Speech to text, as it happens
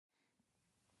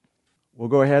We'll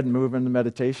go ahead and move into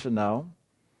meditation now.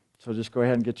 So just go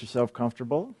ahead and get yourself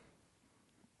comfortable.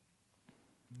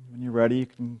 When you're ready, you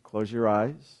can close your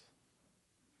eyes.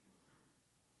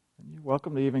 And you're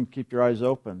welcome to even keep your eyes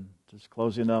open. Just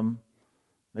closing them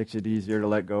makes it easier to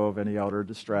let go of any outer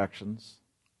distractions.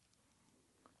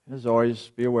 And as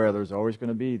always, be aware there's always going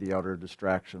to be the outer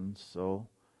distractions. So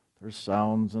there's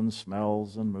sounds and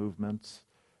smells and movements.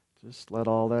 Just let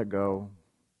all that go.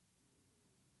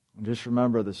 And just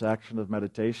remember, this action of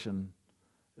meditation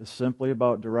is simply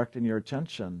about directing your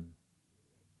attention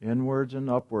inwards and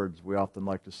upwards, we often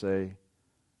like to say.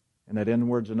 And that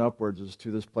inwards and upwards is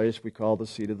to this place we call the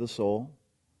seat of the soul.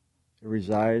 It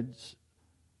resides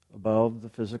above the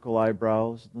physical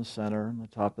eyebrows in the center and the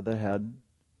top of the head.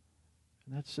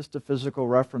 And that's just a physical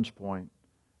reference point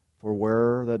for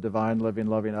where that divine, living,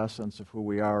 loving essence of who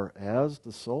we are as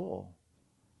the soul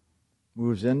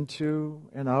moves into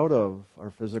and out of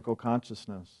our physical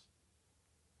consciousness.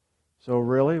 So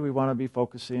really, we want to be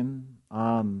focusing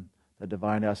on the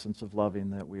divine essence of loving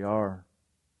that we are.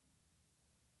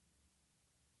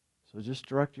 So just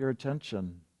direct your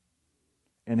attention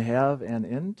and have an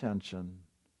intention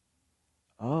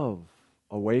of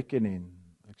awakening,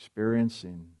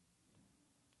 experiencing,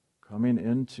 coming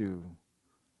into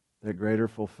that greater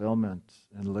fulfillment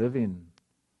and living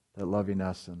that loving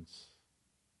essence.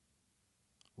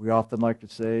 We often like to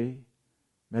say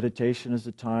meditation is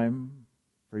a time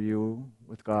for you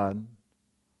with God,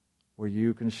 where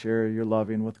you can share your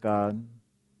loving with God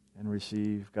and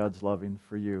receive God's loving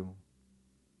for you.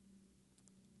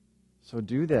 So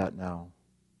do that now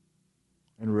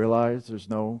and realize there's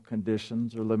no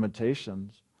conditions or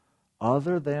limitations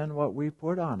other than what we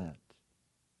put on it.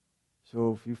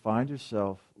 So if you find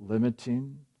yourself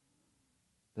limiting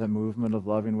that movement of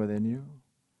loving within you,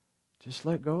 just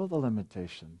let go of the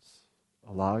limitations.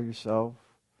 Allow yourself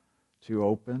to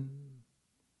open,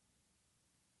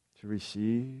 to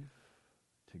receive,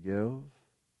 to give,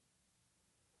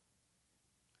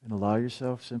 and allow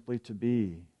yourself simply to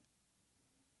be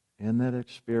in that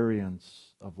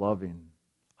experience of loving,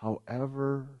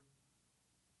 however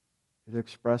it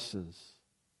expresses.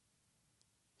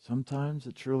 Sometimes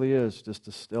it truly is just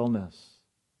a stillness.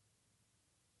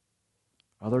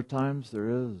 Other times there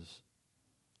is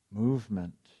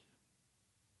movement.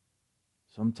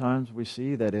 Sometimes we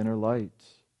see that inner light,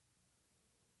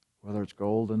 whether it's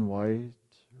gold and white,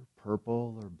 or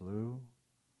purple or blue.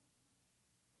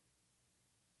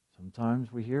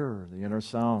 Sometimes we hear the inner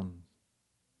sound.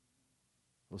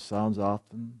 Those sounds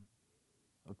often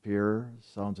appear as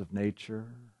sounds of nature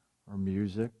or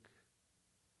music,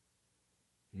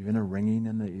 even a ringing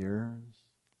in the ears.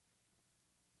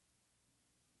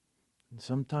 And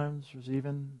sometimes there's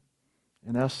even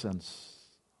an essence,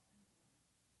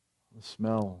 a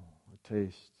smell, a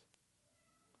taste.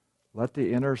 Let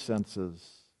the inner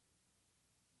senses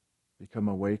become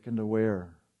awake and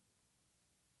aware.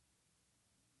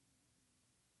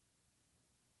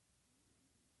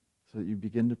 So that you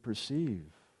begin to perceive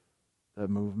that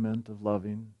movement of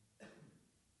loving.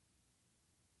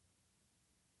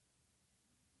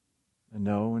 And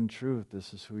know in truth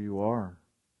this is who you are.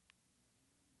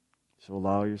 So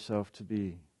allow yourself to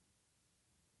be.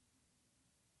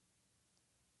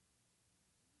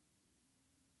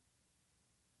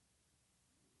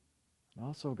 And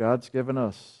also, God's given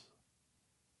us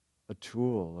a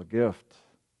tool, a gift,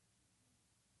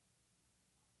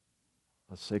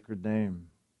 a sacred name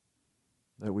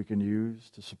that we can use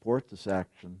to support this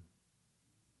action.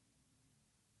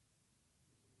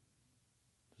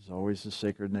 There's always a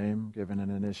sacred name given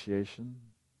in initiation.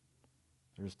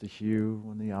 There's the Hu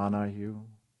and the Anahu.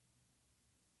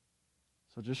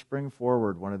 So just bring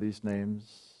forward one of these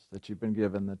names that you've been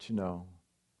given that you know.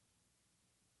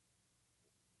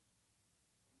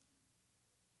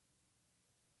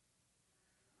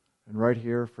 And right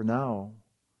here for now,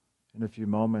 in a few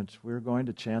moments, we're going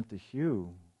to chant the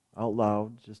Hu out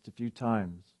loud just a few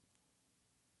times,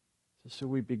 just so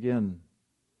we begin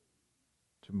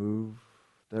to move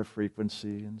that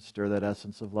frequency and stir that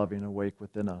essence of loving awake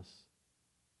within us.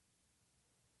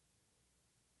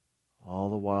 All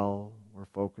the while we're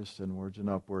focused inwards and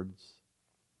upwards.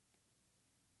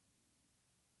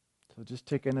 So just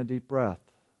take in a deep breath,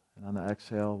 and on the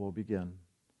exhale we'll begin.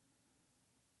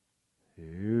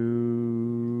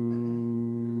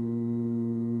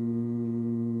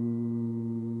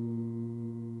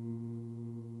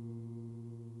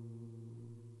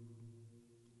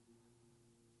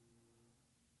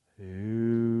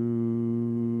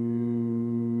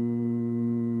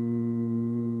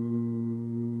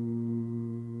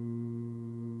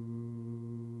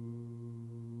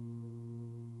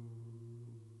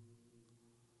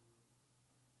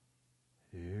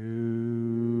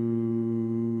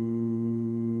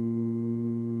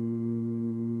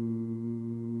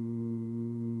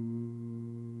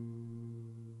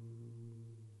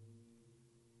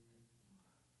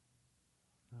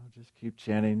 just keep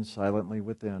chanting silently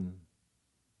within.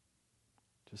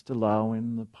 Just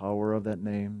allowing the power of that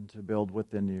name to build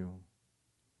within you.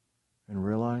 And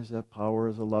realize that power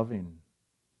is a loving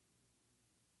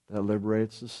that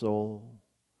liberates the soul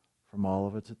from all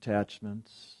of its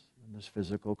attachments in this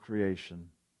physical creation.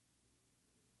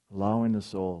 Allowing the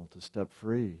soul to step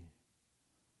free,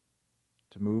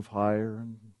 to move higher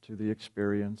into the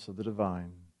experience of the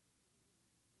divine,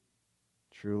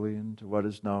 truly into what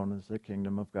is known as the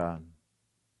kingdom of God.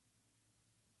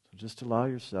 So just allow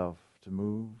yourself to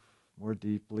move more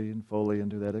deeply and fully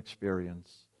into that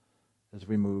experience as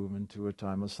we move into a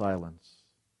time of silence.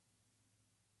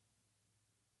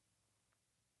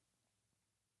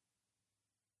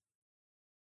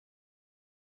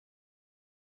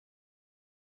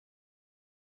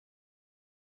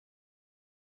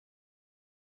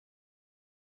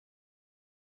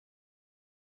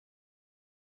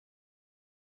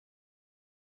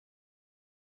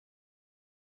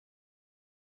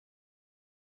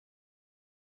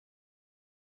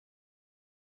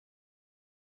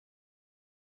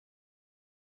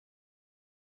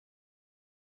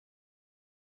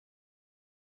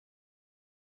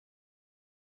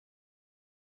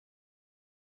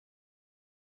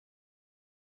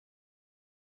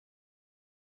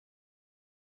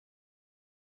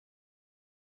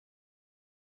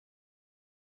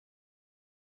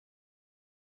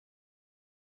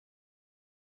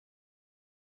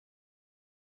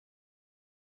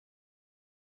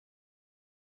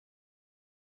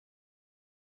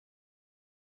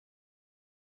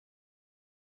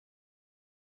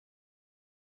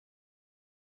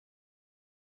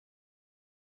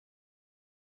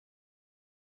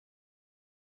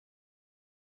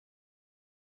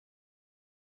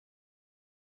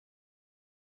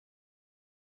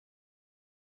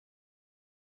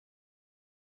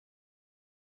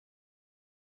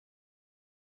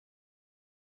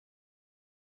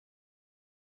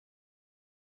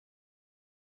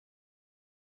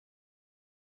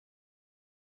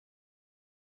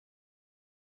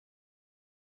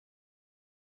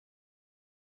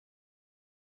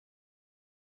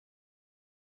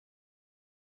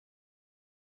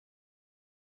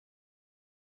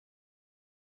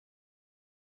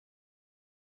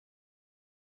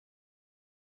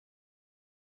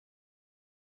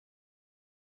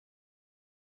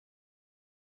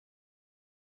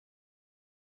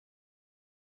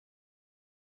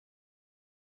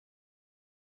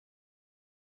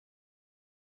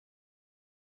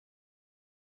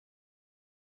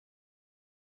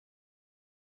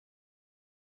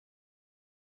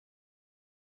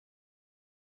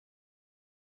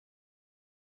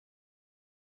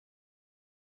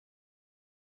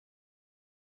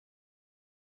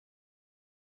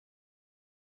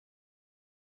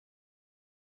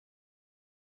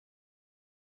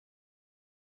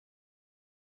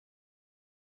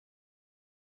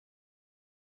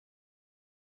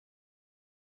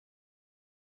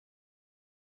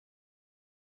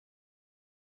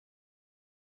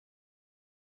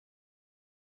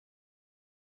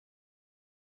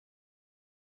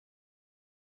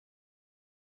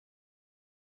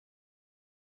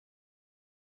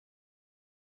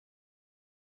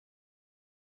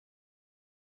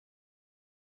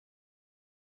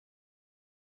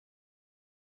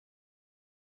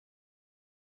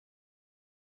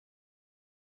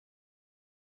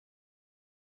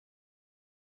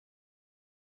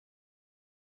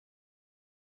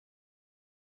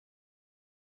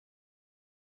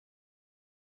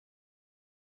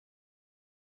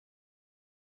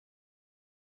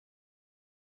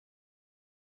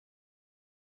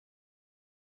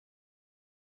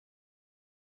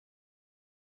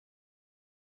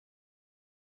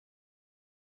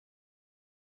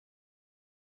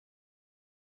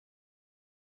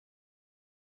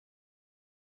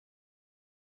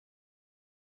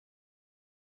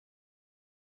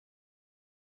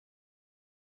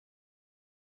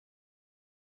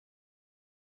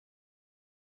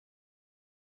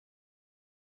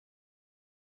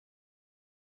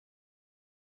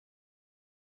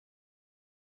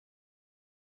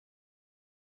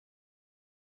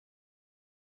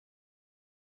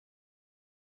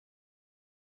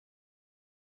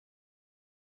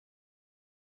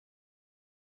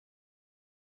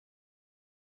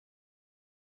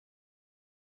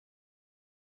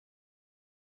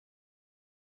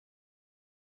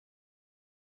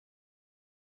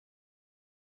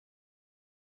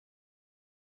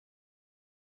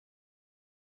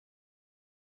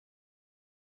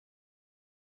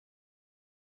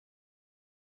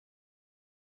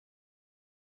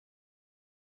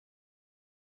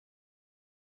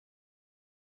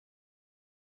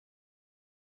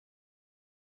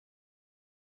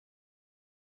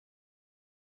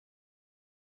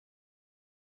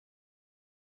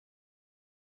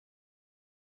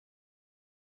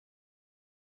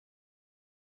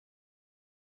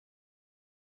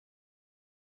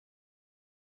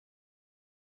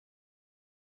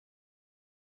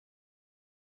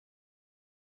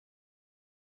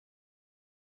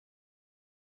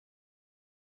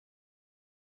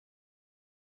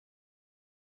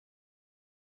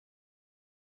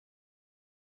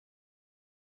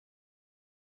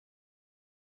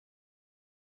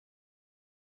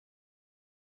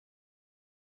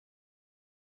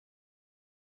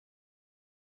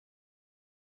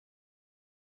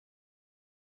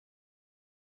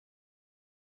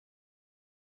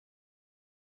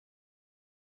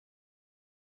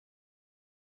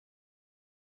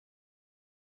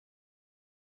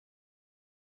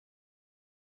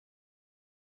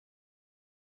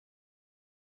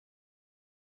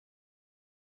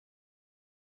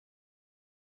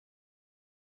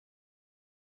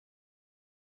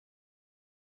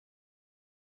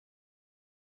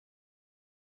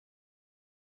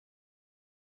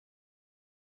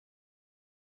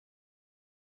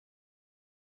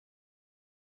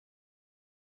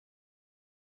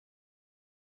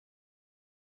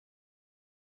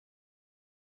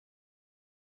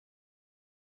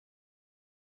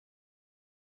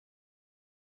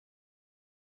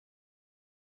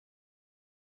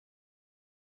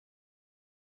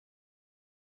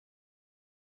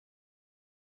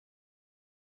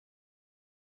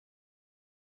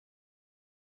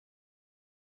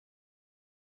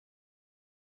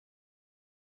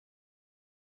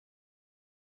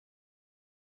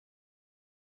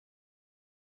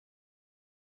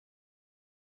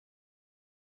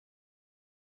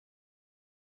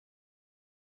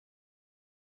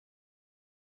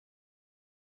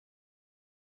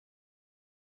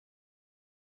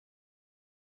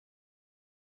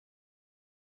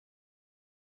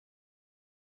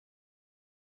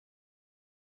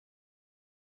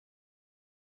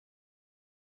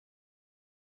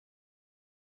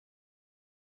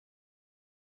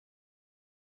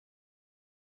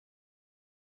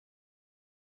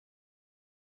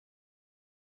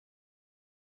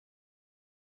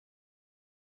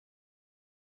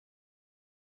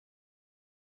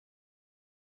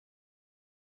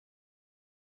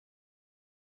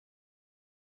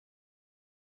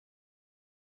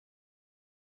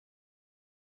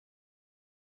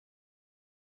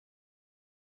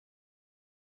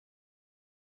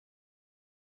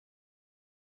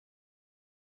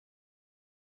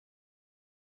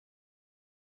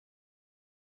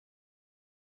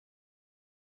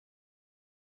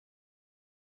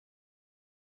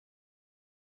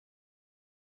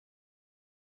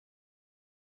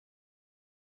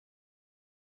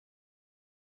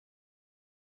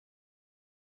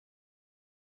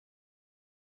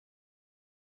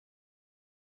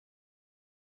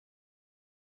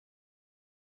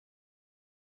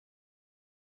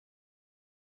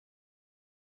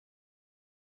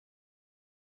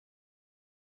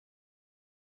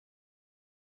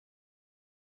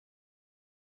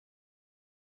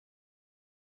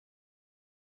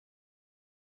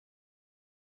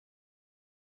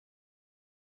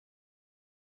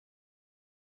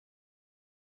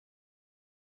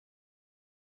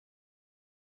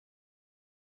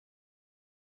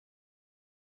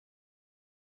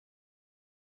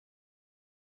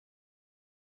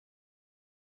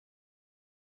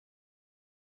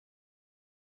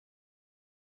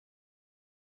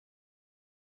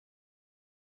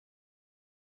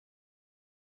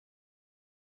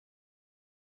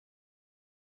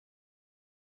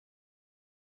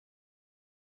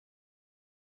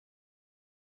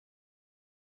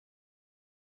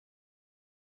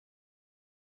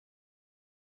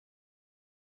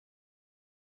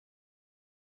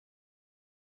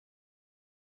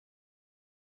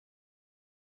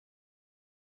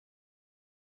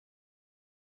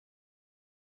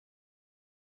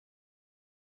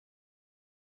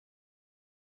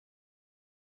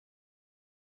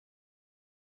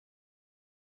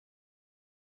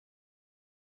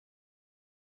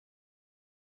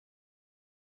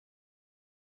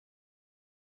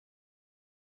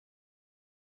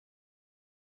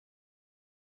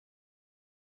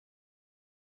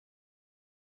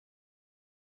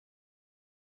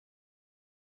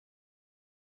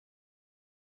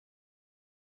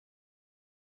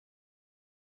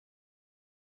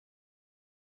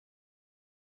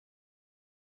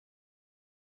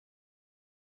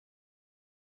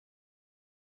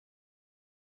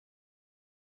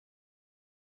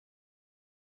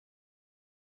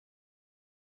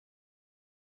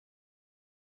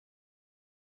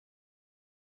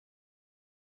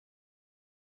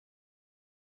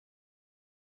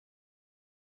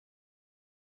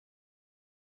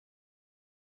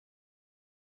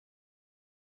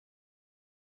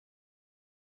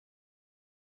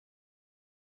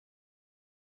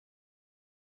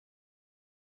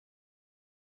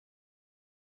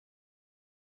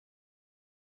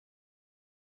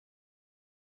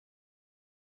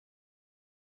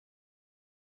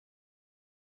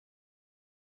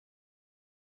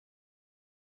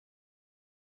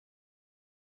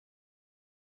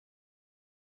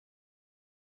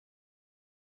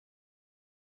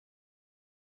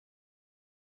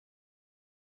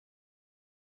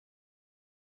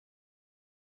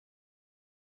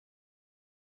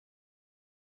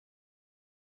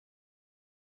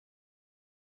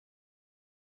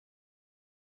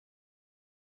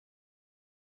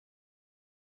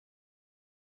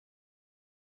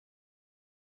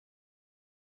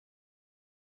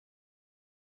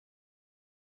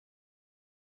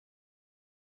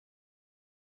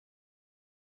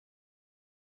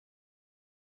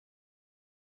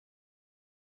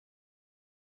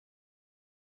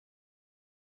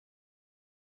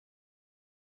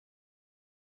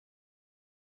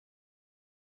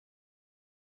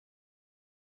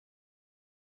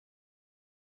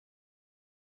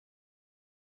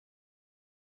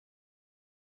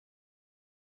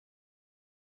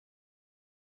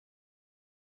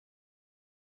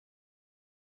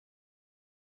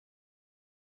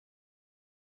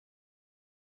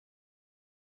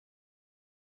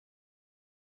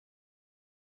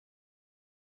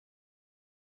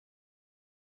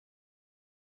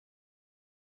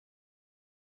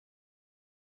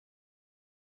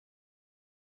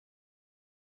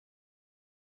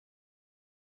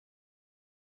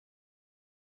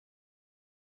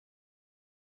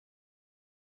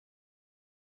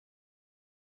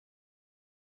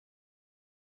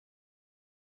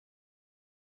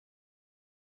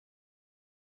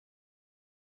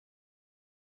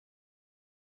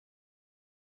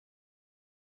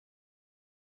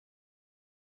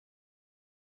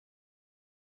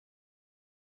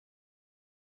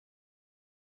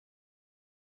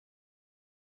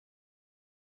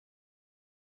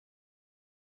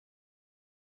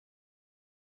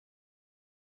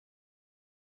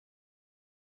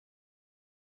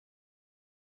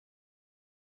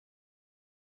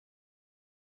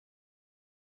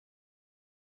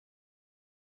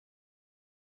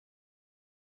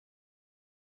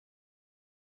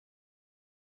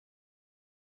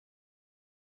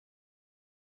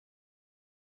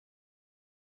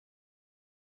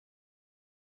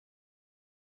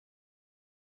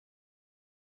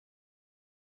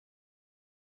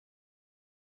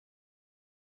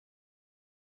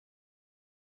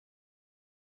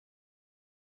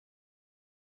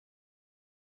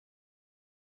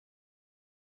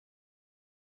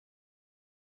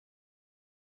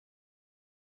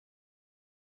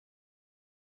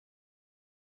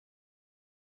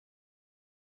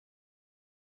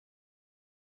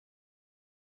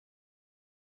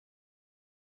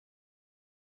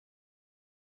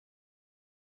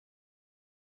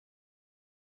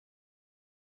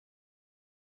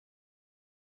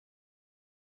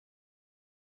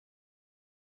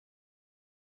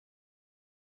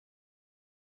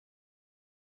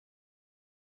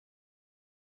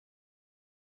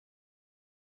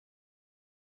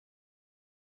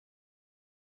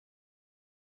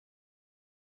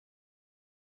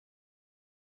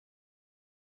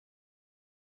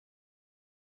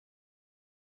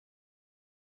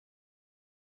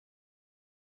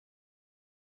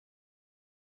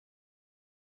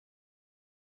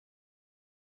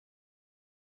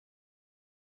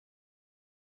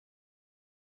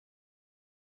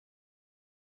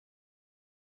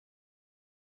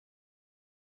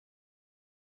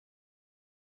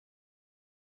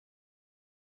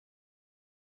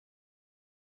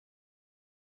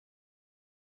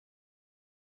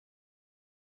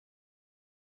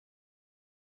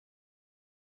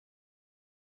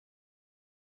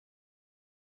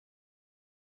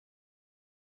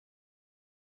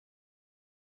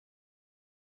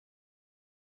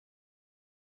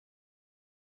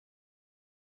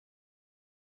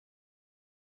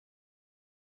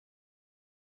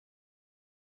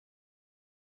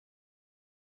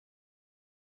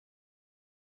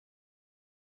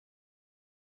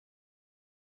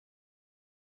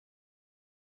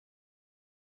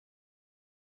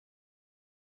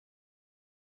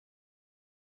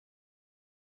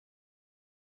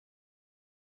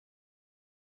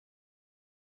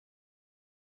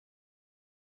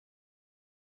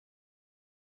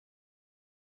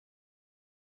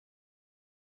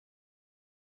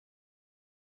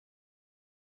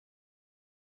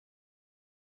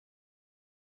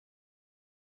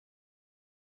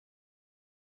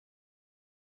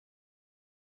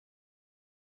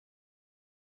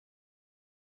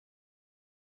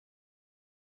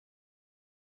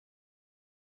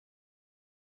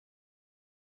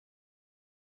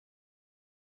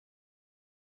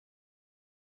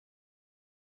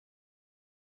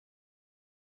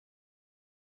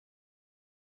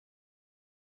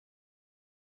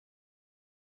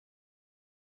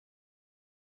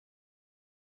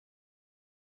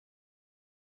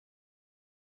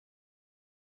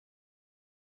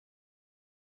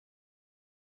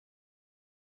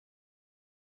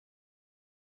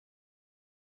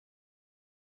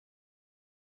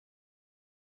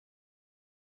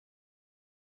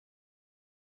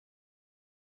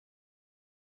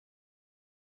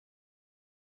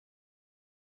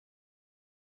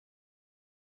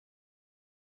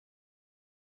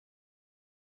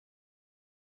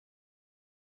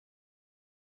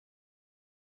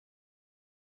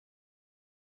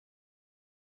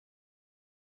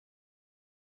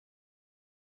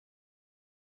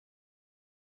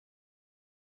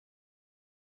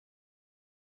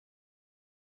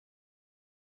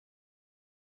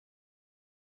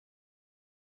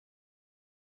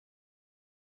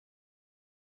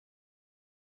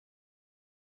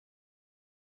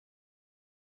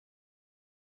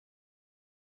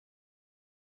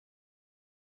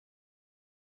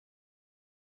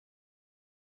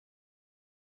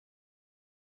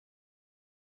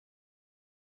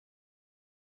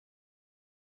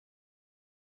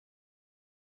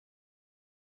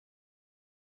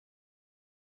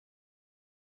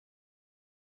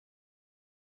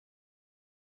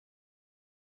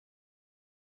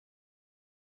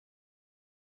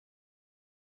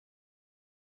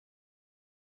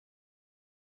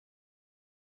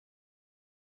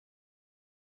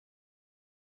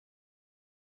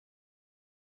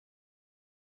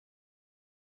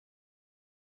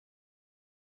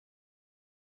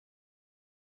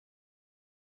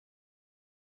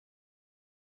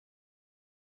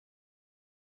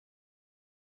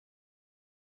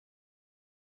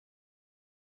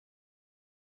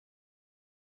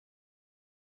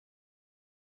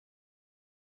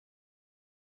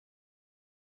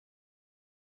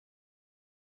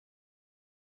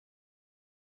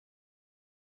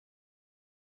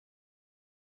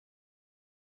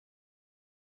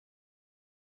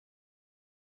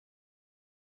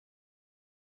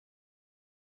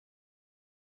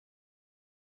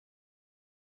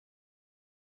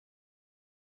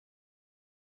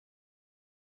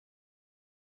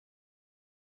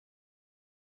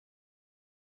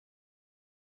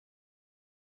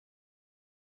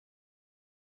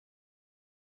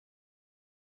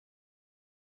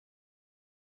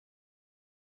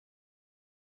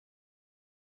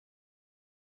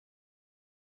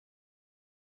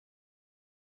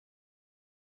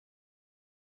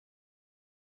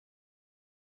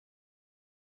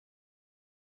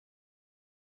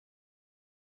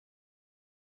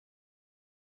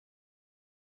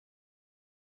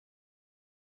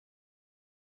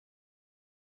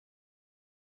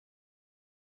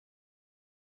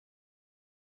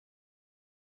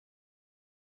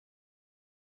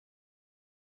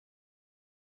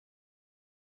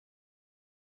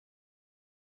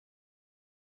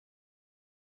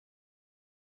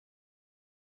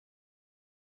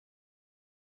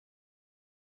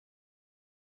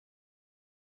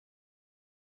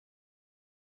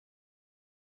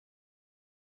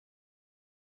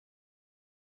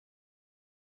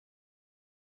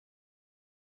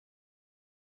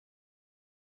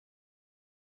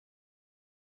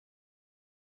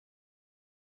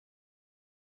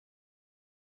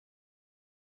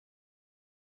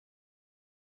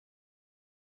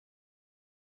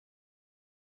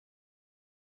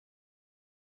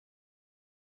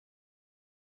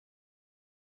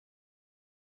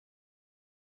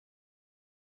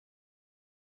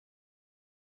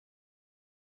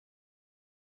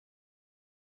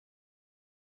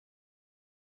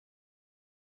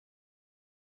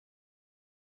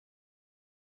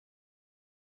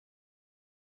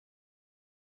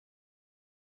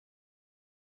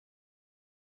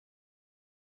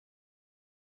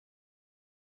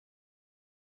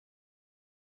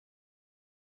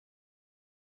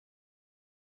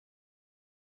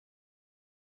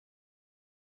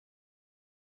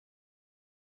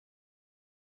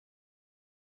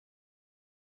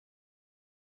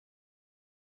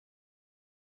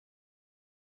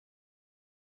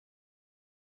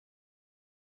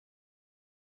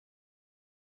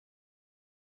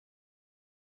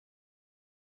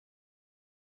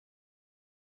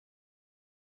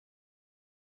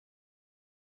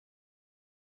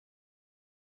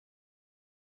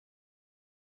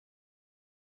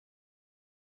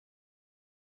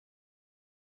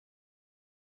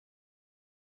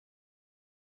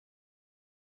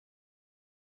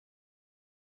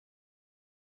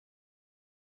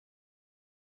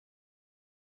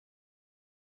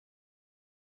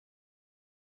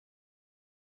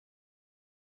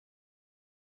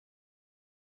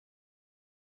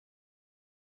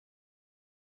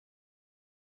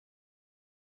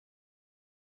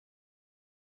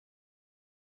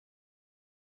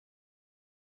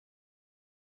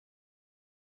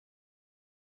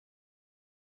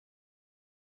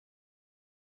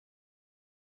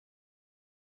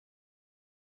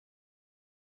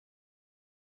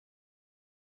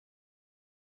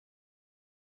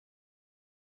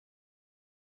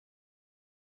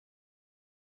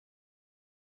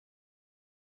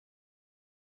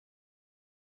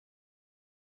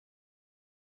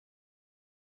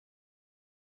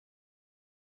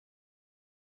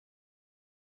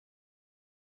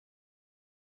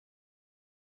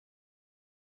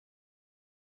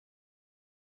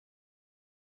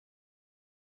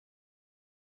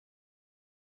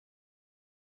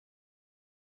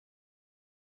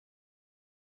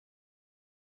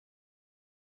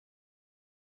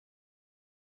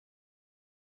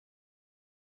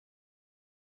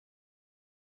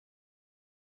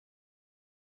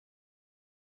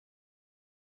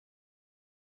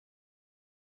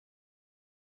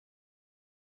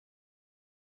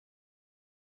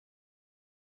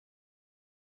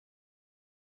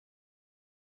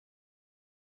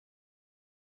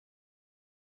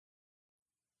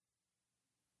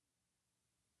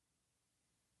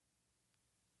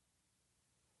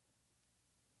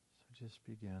 just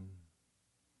begin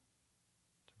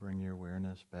to bring your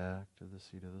awareness back to the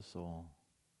seat of the soul.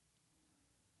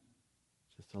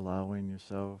 Just allowing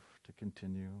yourself to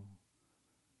continue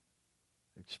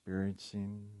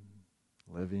experiencing,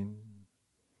 living,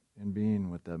 and being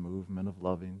with that movement of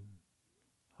loving,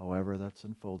 however that's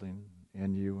unfolding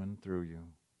in you and through you.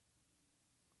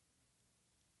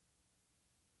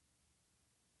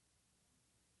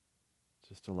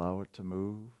 Just allow it to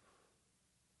move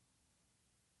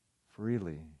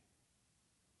freely.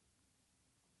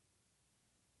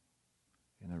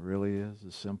 And it really is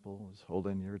as simple as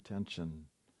holding your attention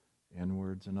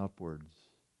inwards and upwards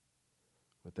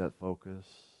with that focus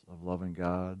of loving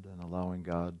God and allowing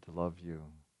God to love you.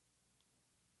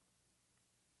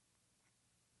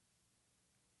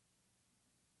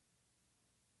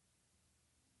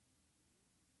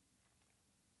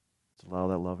 Just allow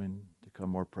that loving to come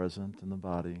more present in the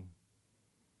body,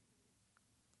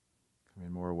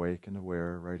 becoming more awake and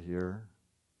aware right here,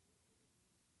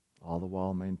 all the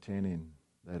while maintaining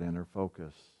that inner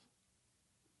focus.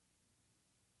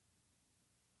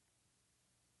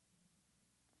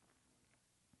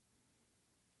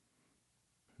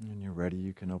 When you're ready,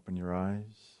 you can open your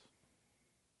eyes.